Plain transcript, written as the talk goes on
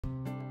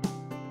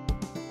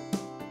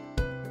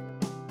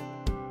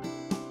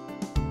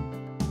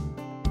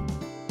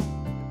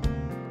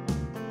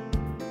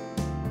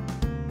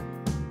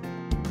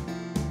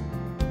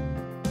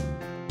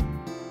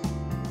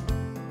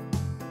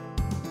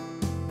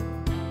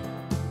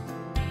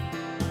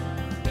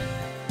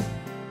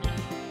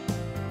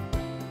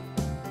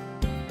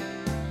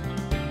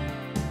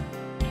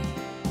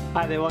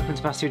Hi there, welcome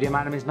to my studio.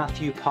 My name is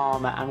Matthew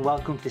Palmer and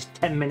welcome to this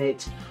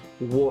 10-minute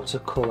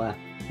watercolour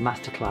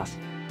masterclass.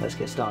 Let's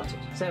get started.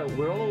 So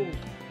we're all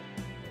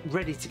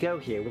ready to go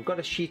here. We've got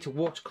a sheet of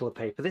watercolour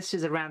paper. This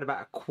is around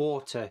about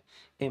 1/4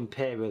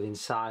 imperial in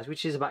size,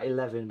 which is about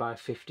 11 by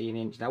 15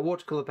 inch. Now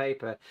watercolour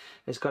paper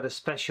has got a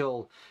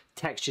special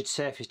textured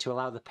surface to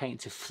allow the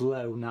paint to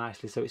flow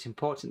nicely, so it's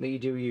important that you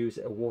do use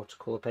a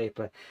watercolour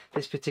paper.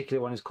 This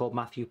particular one is called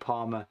Matthew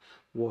Palmer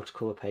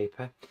watercolour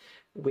paper.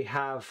 We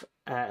have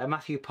a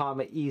Matthew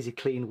Palmer Easy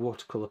Clean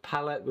watercolour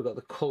palette. We've got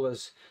the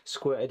colours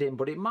squirted in,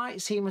 but it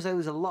might seem as though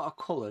there's a lot of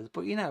colours,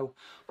 but you know,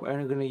 we're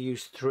only going to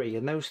use 3,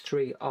 and those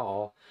 3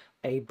 are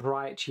a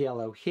bright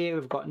yellow. Here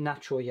we've got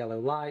natural yellow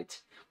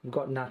light, we've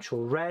got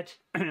natural red,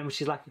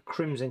 which is like a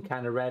crimson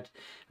kind of red,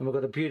 and we've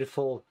got a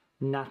beautiful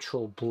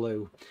natural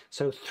blue.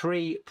 So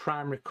 3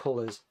 primary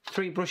colours,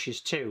 3 brushes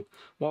too.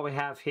 What we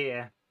have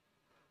here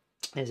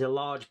is a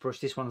large brush.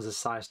 This one's a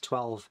size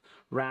 12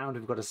 round.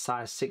 We've got a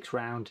size 6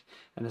 round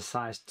and a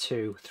size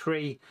 2.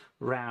 3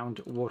 round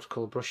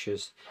watercolour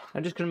brushes.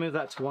 I'm just going to move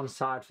that to one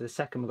side for the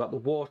second. We've got the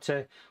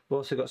water. We've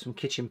also got some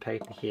kitchen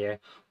paper here.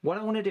 What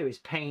I want to do is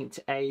paint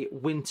a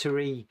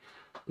wintry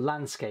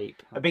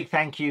landscape. A big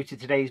thank you to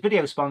today's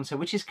video sponsor,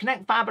 which is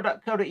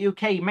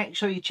connectfiber.co.uk. Make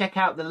sure you check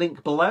out the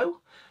link below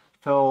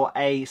for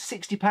a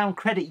 £60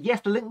 credit.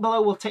 Yes, the link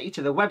below will take you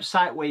to the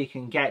website where you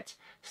can get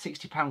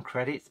 £60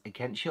 credits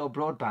against your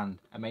broadband.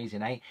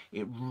 Amazing, eh?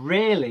 It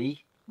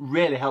really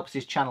helps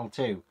this channel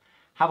too.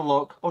 Have a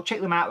look or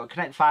check them out at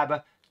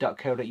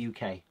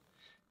connectfiber.co.uk.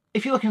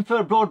 If you're looking for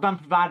a broadband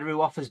provider who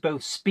offers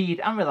both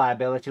speed and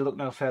reliability, look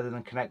no further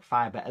than Connect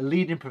Fiber, a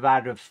leading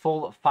provider of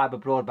full fibre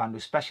broadband who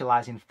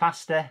specialise in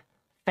faster,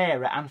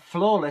 fairer and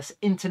flawless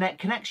internet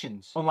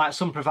connections. Unlike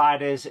some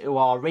providers who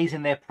are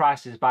raising their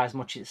prices by as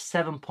much as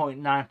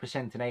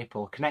 7.9% in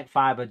April, Connect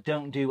Fiber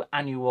don't do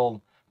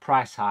annual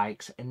price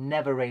hikes and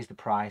never raise the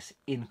price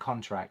in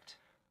contract.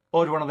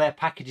 Order one of their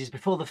packages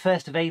before the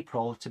 1st of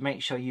April to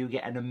make sure you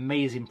get an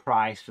amazing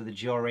price for the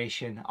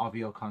duration of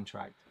your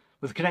contract.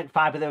 With Connect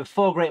Fiber, there are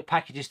 4 great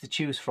packages to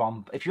choose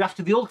from. If you're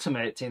after the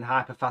ultimate in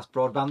hyperfast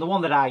broadband, the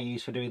one that I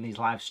use for doing these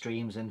live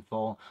streams and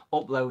for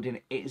uploading,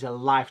 it is a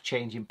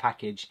life-changing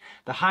package.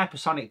 The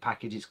hypersonic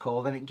package it's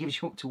called, and it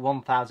gives you up to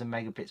 1000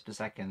 megabits per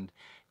second.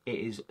 It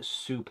is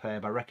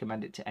superb. I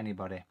recommend it to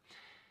anybody.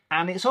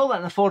 And it's all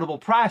at an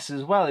affordable price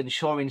as well,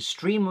 ensuring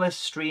streamless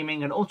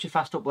streaming and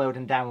ultra-fast upload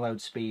and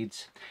download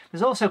speeds.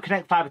 There's also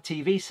Connect Fiber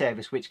TV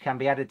service, which can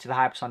be added to the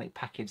hypersonic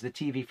package. The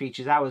TV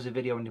features hours of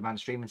video on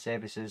demand streaming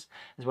services,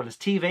 as well as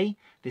TV,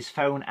 this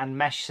phone and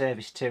mesh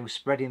service too,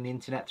 spreading the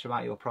internet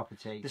throughout your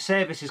property. The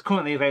service is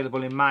currently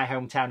available in my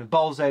hometown of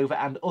Bolsover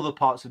and other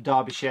parts of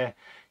Derbyshire,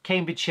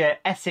 Cambridgeshire,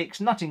 Essex,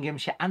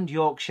 Nottinghamshire and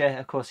Yorkshire,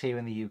 of course here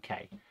in the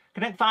UK.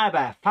 Connect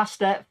Fiber,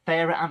 faster,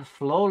 fairer and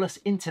flawless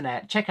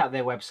internet. Check out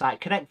their website,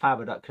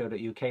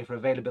 connectfiber.co.uk, for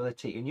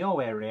availability in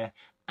your area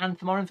and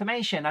for more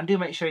information. And do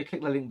make sure you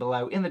click the link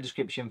below in the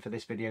description for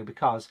this video,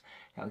 because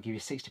it'll give you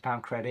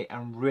 £60 credit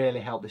and really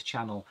help this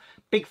channel.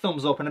 Big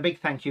thumbs up and a big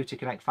thank you to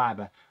Connect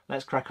Fiber.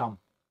 Let's crack on.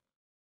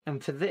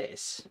 And for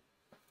this,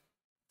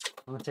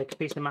 I'm going to take a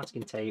piece of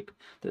masking tape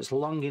that's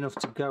long enough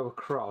to go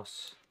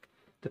across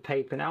the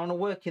paper. Now I want to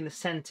work in the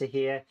centre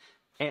here,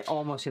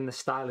 almost in the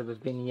style of a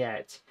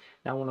vignette.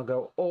 Now I want to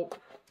go up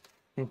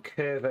and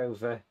curve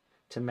over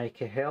to make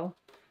a hill,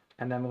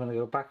 and then we're going to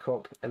go back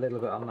up a little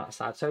bit on that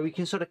side, so we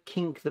can sort of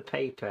kink the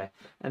paper,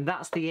 and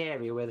that's the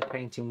area where the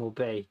painting will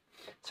be.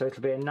 So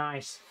it'll be a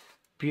nice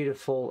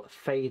beautiful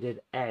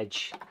faded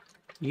edge.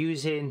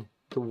 Using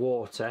the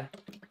water,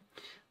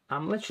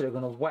 I'm literally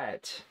going to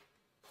wet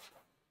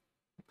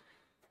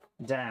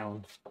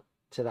down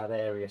to that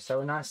area.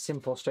 So a nice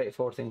simple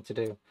straightforward thing to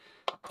do.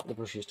 Put the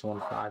brushes to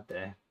one side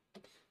there.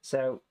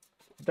 So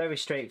very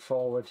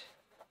straightforward.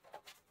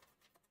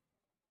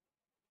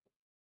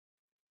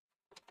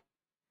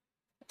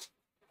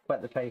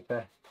 Wet the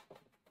paper.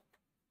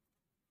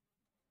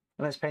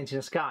 And let's paint in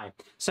the sky.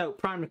 So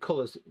primary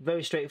colours,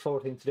 very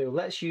straightforward thing to do.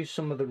 Let's use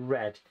some of the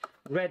red.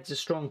 Red's a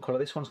strong colour.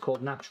 This one's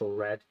called natural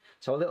red.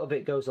 So a little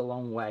bit goes a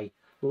long way.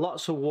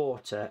 Lots of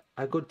water.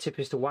 A good tip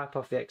is to wipe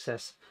off the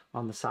excess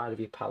on the side of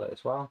your palette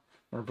as well.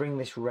 I'm going to bring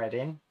this red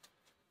in,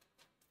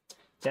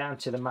 down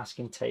to the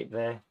masking tape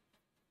there.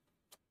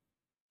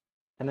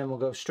 And then we'll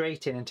go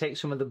straight in and take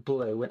some of the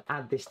blue and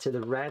add this to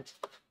the red.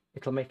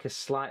 It'll make a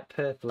slight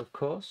purple, of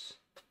course.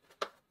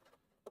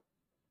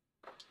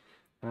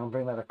 And I'll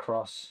bring that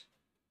across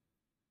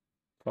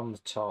from the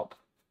top,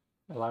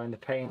 allowing the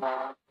paint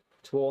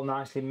to all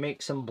nicely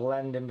mix and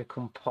blend and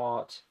become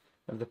part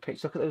of the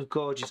picture. Look at those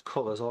gorgeous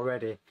colours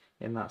already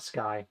in that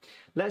sky.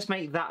 Let's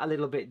make that a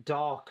little bit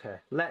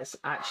darker. Let's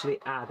actually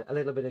add a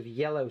little bit of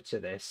yellow to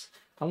this.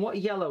 And what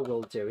yellow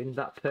will do in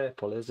that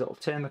purple is it'll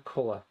turn the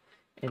colour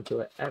into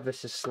an ever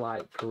so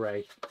slight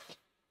grey.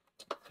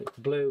 So it's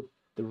the blue,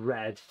 the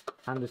red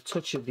and a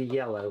touch of the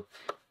yellow,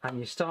 and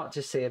you start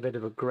to see a bit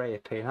of a grey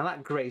appear. Now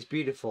that grey is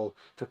beautiful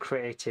for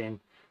creating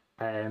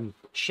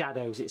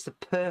shadows. It's the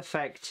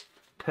perfect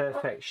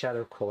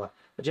shadow colour.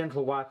 A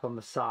gentle wipe on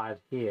the side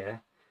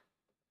here.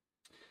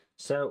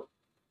 So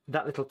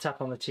that little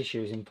tap on the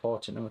tissue is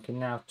important, and we can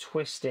now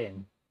twist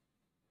in.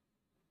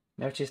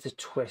 Notice the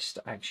twist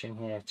action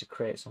here to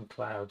create some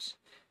clouds.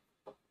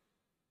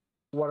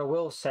 What I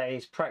will say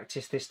is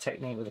practice this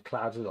technique with the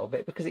clouds a little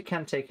bit, because it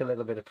can take a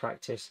little bit of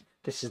practice.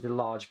 This is the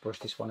large brush,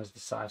 this one is the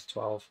size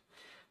 12.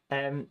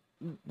 The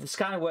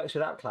sky works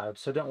without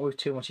clouds, so don't worry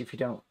too much if you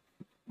don't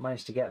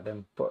manage to get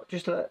them, but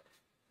just a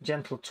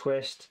gentle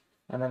twist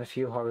and then a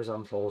few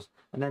horizontals.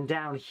 And then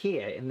down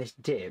here in this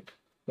dip,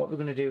 what we're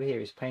going to do here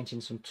is paint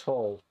in some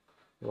tall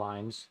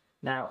lines.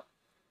 Now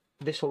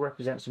this will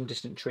represent some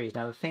distant trees.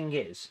 Now the thing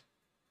is,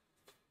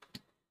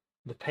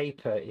 the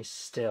paper is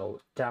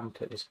still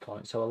damp at this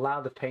point, so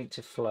allow the paint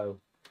to flow.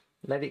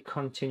 Let it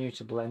continue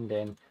to blend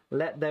in.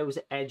 Let those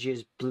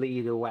edges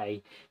bleed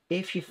away.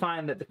 If you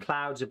find that the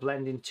clouds are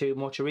blending too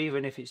much, or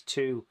even if it's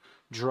too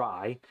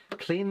dry,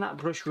 clean that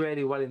brush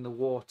really well in the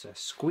water.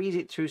 Squeeze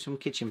it through some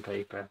kitchen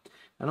paper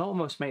and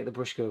almost make the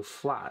brush go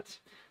flat.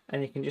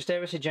 And you can just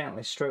ever so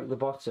gently stroke the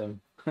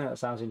bottom. That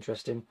sounds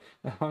interesting.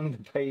 Along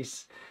the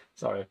base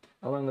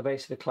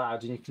of the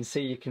clouds, and you can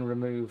see you can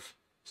remove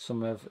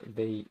some of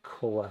the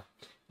colour.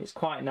 It's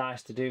quite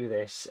nice to do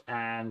this,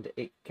 and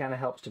it kind of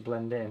helps to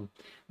blend in.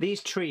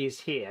 These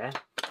trees here,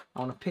 I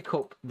want to pick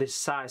up this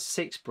size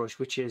 6 brush,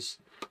 which is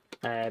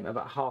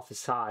about half the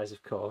size,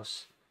 of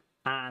course.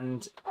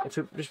 And if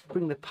we just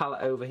bring the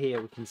palette over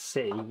here, we can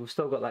see we've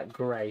still got that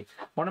grey.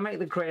 I want to make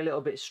the grey a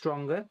little bit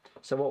stronger,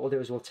 so what we'll do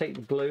is we'll take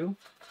the blue,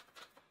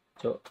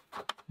 so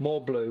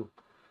more blue,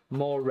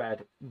 more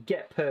red,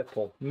 get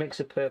purple, mix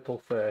a purple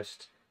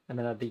first, and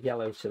then add the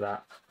yellow to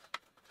that,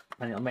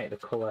 and it'll make the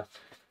colour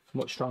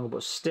much stronger,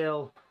 but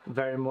still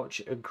very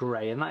much a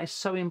grey. And that is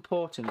so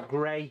important.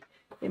 Grey,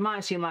 it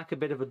might seem like a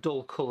bit of a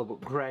dull colour, but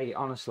grey,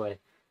 honestly,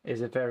 is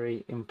a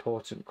very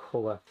important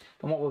colour.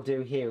 And what we'll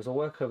do here is we'll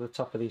work over the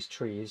top of these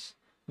trees.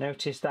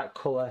 Notice that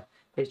colour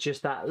is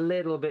just that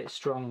little bit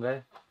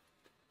stronger.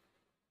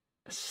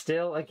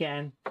 Still,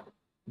 again,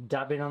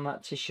 dabbing on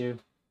that tissue.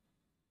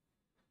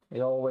 It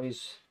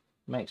always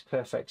makes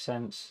perfect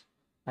sense.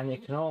 And you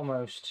can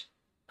almost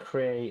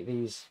create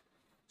these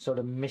sort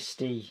of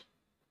misty,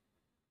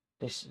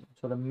 this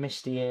sort of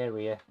misty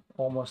area,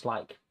 almost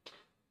like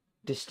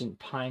distant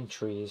pine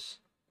trees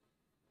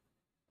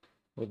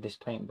with this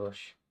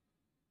paintbrush.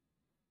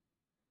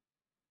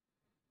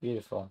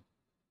 Beautiful.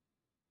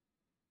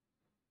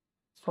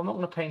 So I'm not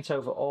going to paint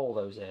over all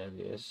those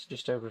areas,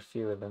 just over a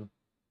few of them.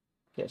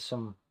 Get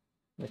some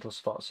little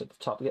spots at the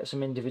top, get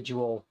some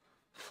individual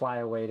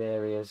flyaway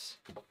areas,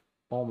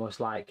 almost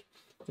like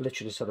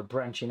literally sort of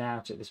branching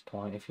out at this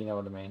point, if you know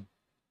what I mean.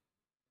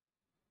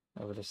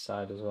 Over this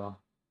side as well.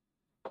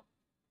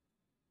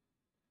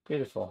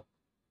 Beautiful.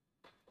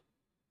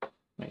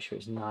 Make sure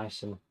it's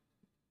nice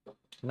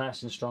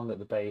and strong at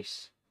the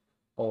base.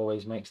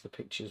 Always makes the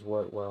pictures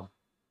work well.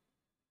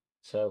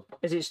 So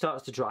as it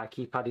starts to dry,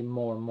 keep adding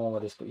more and more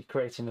of this, but you're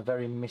creating a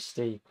very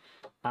misty,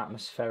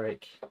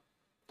 atmospheric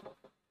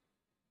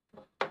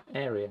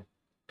area.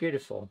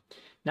 Beautiful.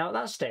 Now at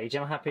that stage,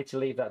 I'm happy to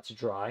leave that to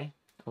dry.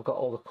 I've got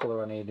all the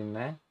colour I need in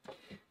there.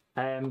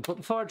 But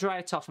before I dry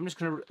it off, I'm just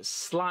going to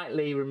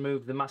slightly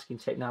remove the masking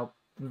tape. Now,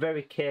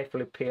 very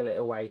carefully peel it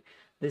away.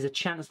 There's a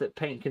chance that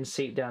paint can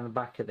seep down the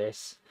back of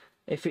this.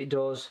 If it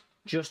does,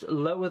 just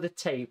lower the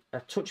tape a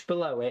touch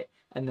below it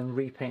and then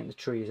repaint the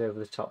trees over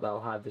the top.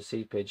 That'll hide the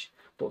seepage.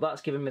 But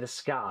that's giving me the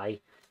sky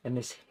and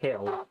this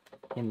hill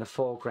in the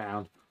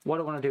foreground. What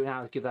I want to do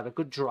now is give that a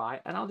good dry,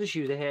 and I'll just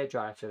use a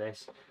hairdryer for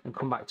this and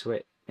come back to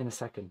it in a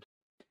second.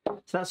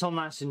 So that's all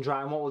nice and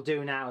dry, and what we'll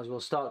do now is we'll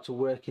start to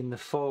work in the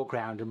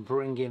foreground and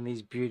bring in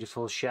these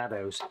beautiful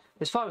shadows.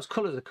 As far as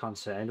colours are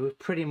concerned, we've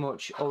pretty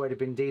much already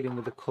been dealing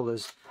with the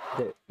colours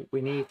that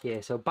we need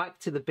here. So back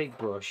to the big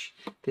brush.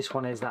 This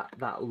one is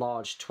that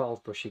large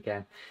 12 brush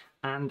again.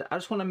 And I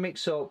just want to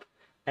mix up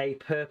a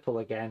purple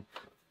again,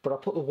 but I'll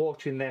put the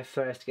water in there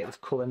first to get this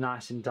colour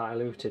nice and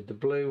diluted. The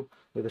blue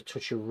with a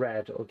touch of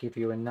red will give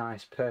you a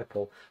nice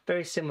purple,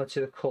 very similar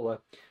to the colour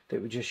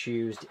that we just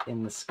used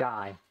in the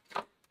sky.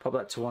 Pop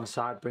that to one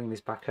side, bring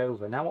this back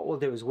over. Now what we'll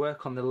do is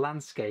work on the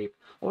landscape.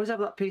 Always have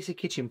that piece of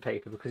kitchen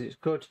paper because it's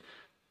good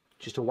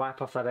just to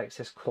wipe off that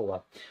excess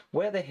colour.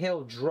 Where the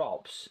hill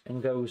drops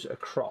and goes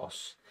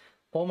across,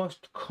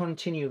 almost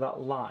continue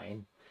that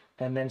line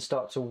and then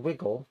start to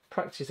wiggle.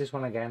 Practice this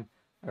one again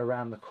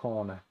around the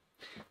corner.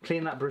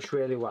 Clean that brush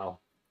really well.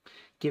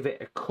 Give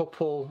it a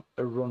couple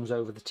of runs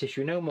over the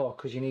tissue, no more,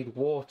 because you need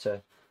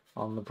water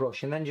on the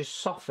brush, and then just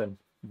soften,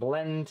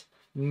 blend,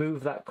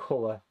 move that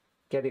colour,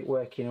 get it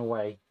working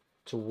away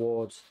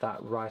towards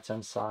that right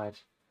hand side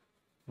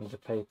of the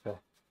paper.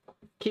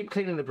 Keep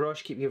cleaning the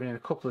brush, keep giving it a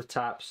couple of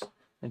taps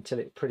until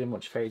it pretty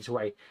much fades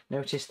away.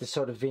 Notice the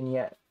sort of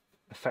vignette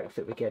effect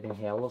that we're getting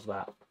here. I love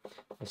that.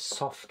 A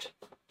soft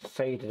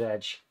faded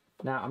edge.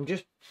 Now I'm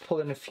just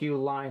pulling a few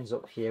lines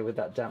up here with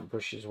that damp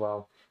brush as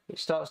well. It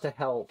starts to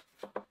help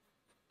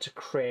to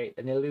create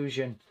an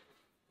illusion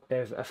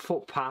of a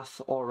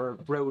footpath or a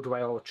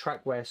roadway or a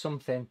trackway or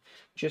something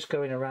just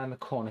going around the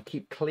corner.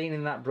 Keep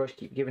cleaning that brush,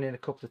 keep giving it a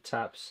couple of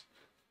taps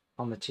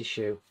on the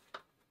tissue.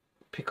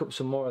 Pick up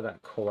some more of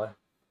that colour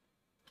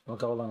We'll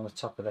go along the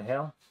top of the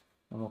hill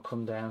and we'll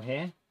come down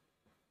here.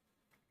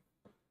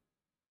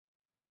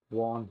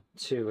 1,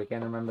 2,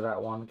 again remember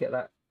that one. Get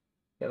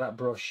that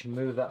brush,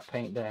 move that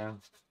paint down,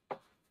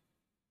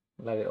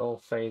 let it all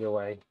fade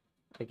away.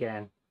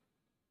 Again,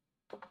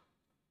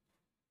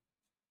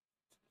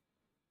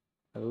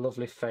 a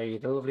lovely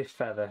fade, a lovely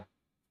feather.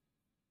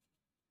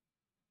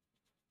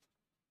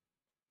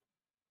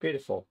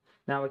 Beautiful.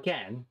 Now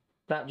again,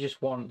 that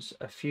just wants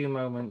a few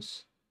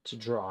moments to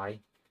dry,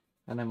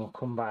 and then we'll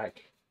come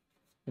back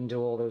and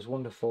do all those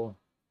wonderful,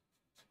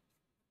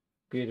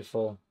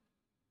 beautiful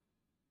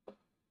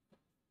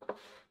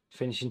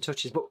finishing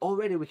touches. But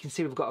already we can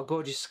see we've got a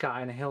gorgeous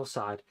sky and a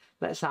hillside.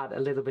 Let's add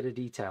a little bit of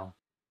detail.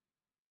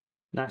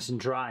 Nice and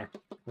dry.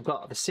 We've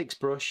got the 6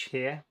 brush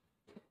here.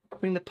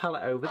 Bring the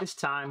palette over. This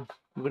time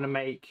we're going to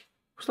make,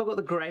 we've still got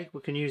the grey, we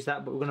can use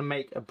that, but we're going to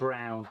make a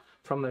brown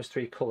from those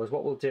 3 colours.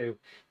 What we'll do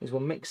is we'll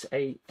mix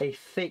a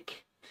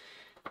thick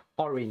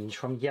orange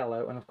from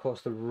yellow and of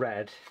course the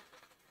red.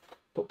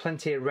 Put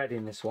plenty of red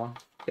in this one,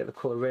 get the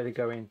colour really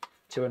going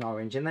to an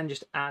orange, and then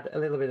just add a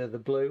little bit of the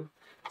blue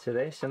to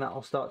this, and that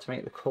will start to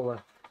make the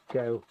colour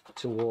go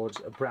towards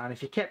a brown.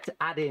 If you kept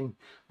adding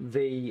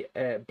the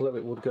blue,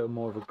 it would go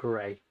more of a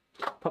grey.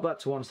 Pop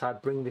that to one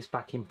side, bring this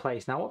back in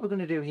place. Now what we're going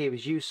to do here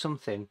is use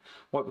something,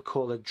 what we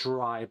call a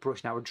dry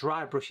brush. Now a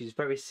dry brush is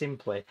very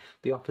simply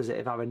the opposite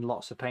of having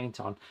lots of paint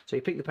on. So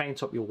you pick the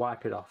paint up, you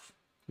wipe it off,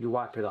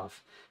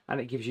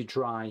 and it gives you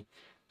dry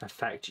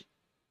effect.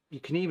 You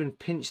can even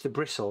pinch the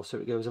bristle so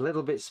it goes a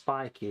little bit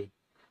spiky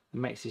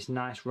and makes this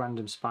nice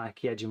random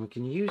spiky edge, and we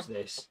can use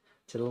this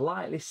to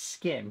lightly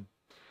skim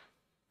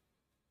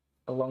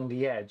along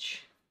the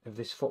edge of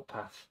this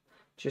footpath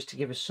just to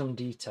give us some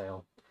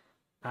detail.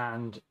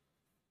 And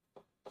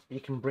you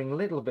can bring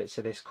little bits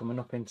of this coming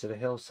up into the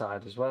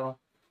hillside as well.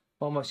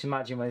 Almost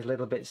imagine there's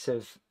little bits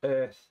of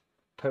earth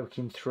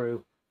poking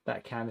through,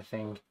 that kind of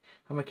thing.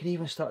 And we can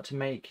even start to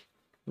make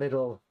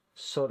little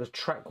sort of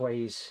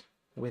trackways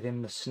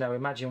within the snow.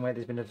 Imagine where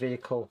there's been a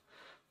vehicle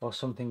or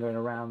something going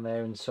around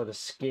there and sort of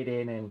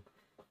skidding and,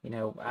 you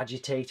know,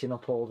 agitating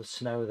up all the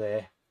snow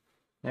there.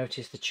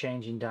 Notice the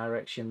change in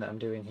direction that I'm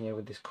doing here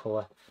with this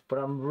colour. But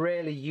I'm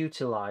really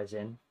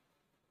utilising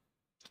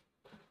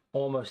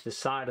almost the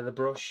side of the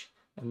brush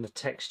and the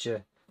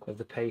texture of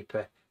the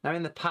paper. Now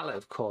in the palette,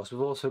 of course,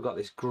 we've also got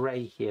this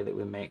grey here that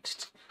we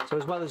mixed. So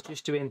as well as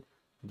just doing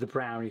the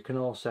brown, you can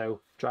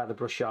also dry the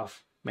brush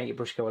off, make your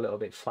brush go a little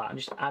bit flat, and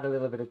just add a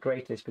little bit of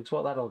grey to this, because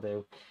what that'll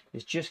do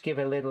is just give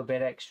a little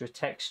bit extra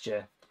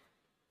texture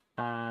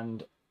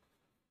and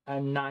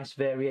a nice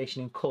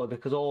variation in colour,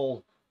 because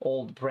all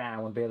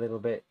brown would be a little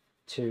bit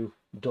too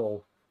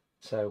dull.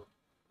 So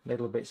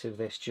little bits of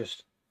this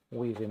just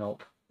weaving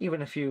up,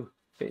 even a few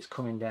bits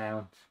coming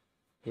down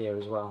here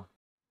as well.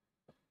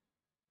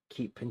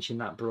 Keep pinching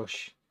that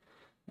brush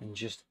and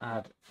just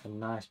add a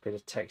nice bit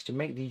of texture.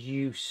 Make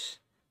use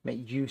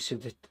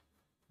of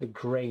the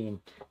grain.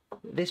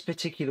 This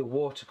particular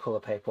watercolour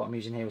paper, what I'm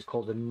using here, is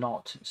called a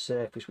knot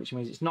surface, which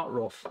means it's not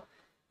rough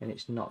and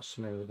it's not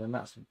smooth, and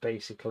that's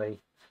basically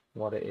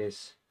what it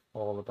is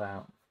all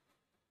about.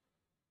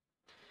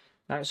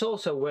 Now it's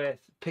also worth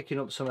picking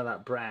up some of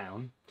that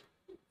brown,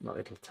 a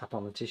little tap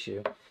on the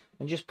tissue,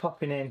 and just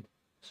popping in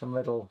some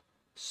little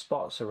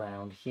spots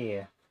around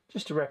here,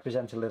 just to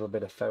represent a little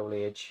bit of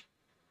foliage,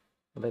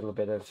 a little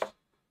bit of,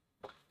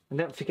 and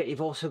don't forget you've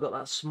also got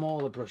that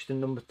smaller brush, the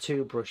number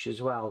 2 brush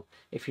as well.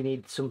 If you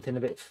need something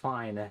a bit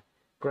finer,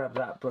 grab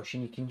that brush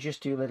and you can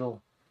just do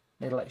little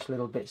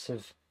bits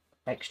of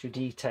extra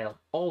detail.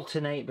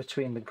 Alternate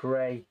between the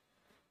grey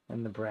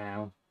and the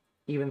brown.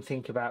 Even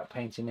think about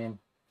painting in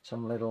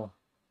some little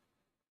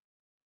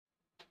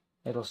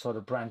sort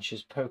of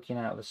branches poking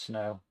out of the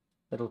snow,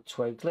 little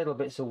twigs, little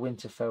bits of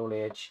winter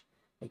foliage.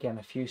 Again,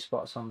 a few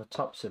spots on the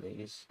tops of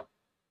these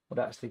would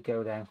actually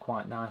go down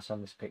quite nice on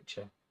this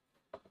picture.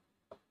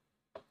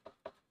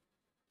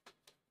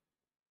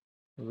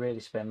 Really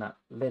spend that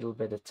little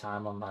bit of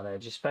time on that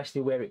edge,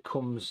 especially where it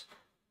comes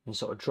and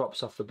sort of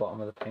drops off the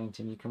bottom of the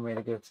painting. You can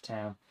really go to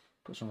town.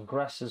 Put some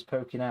grasses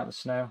poking out the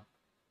snow.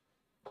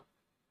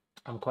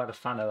 I'm quite a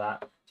fan of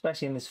that,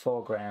 especially in this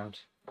foreground.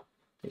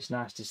 It's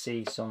nice to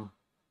see some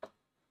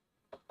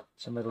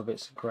little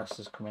bits of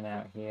grasses coming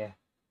out here.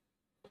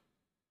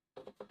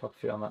 Pop a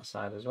few on that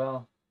side as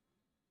well.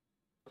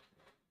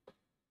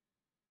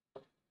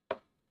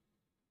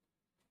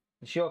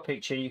 It's your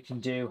picture, you can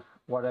do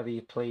whatever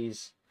you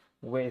please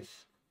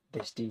with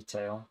this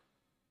detail,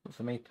 but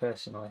for me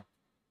personally,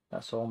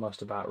 that's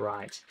almost about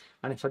right.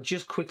 And if I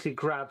just quickly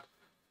grab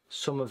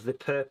some of the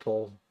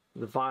purple,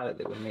 the violet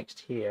that we mixed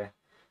here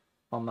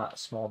on that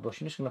small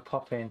brush, I'm just going to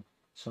pop in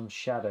some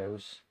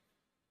shadows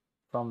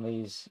from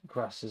these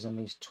grasses and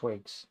these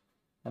twigs,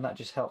 and that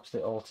just helps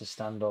it all to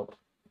stand up.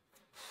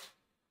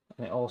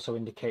 And it also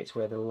indicates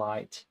where the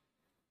light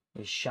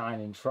is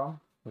shining from,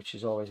 which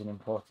is always an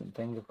important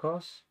thing, of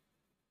course.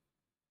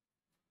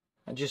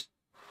 And just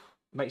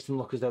makes them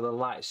look as though the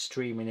light's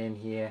streaming in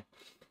here.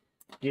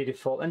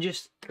 Beautiful. And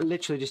just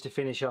literally just to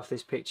finish off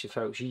this picture,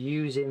 folks, you're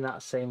using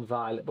that same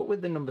violet but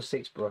with the number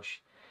 6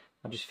 brush,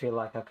 I just feel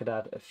like I could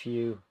add a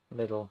few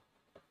little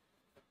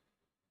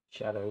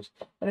shadows.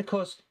 And of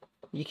course,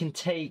 you can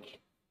take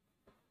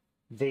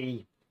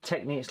the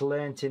techniques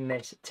learnt in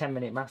this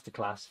 10-minute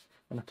masterclass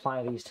and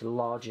apply these to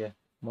larger,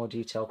 more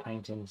detailed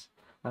paintings.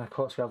 And of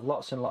course, we have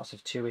lots and lots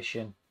of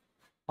tuition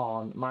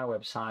on my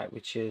website,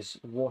 which is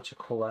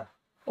Watercolour,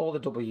 all the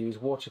W's,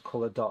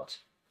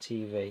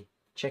 watercolour.tv.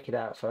 Check it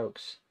out,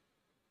 folks.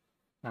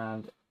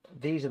 And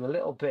these are the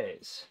little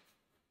bits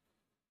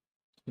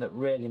that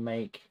really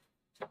make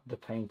the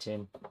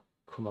painting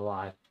come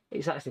alive.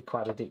 It's actually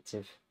quite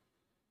addictive.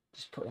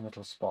 Just putting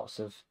little spots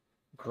of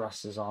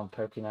grasses on,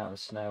 poking out of the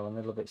snow, and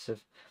little bits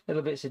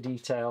of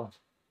detail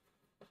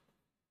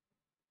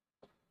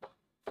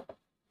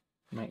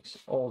makes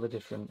all the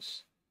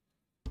difference.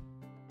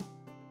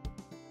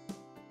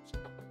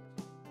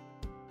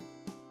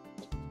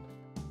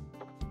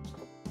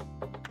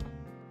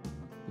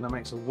 And that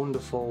makes a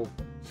wonderful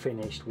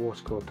finished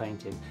watercolour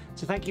painting.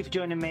 So thank you for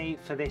joining me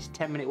for this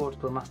 10-minute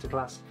watercolour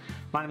masterclass.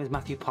 My name is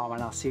Matthew Palmer,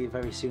 and I'll see you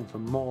very soon for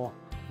more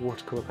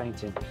watercolour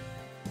painting.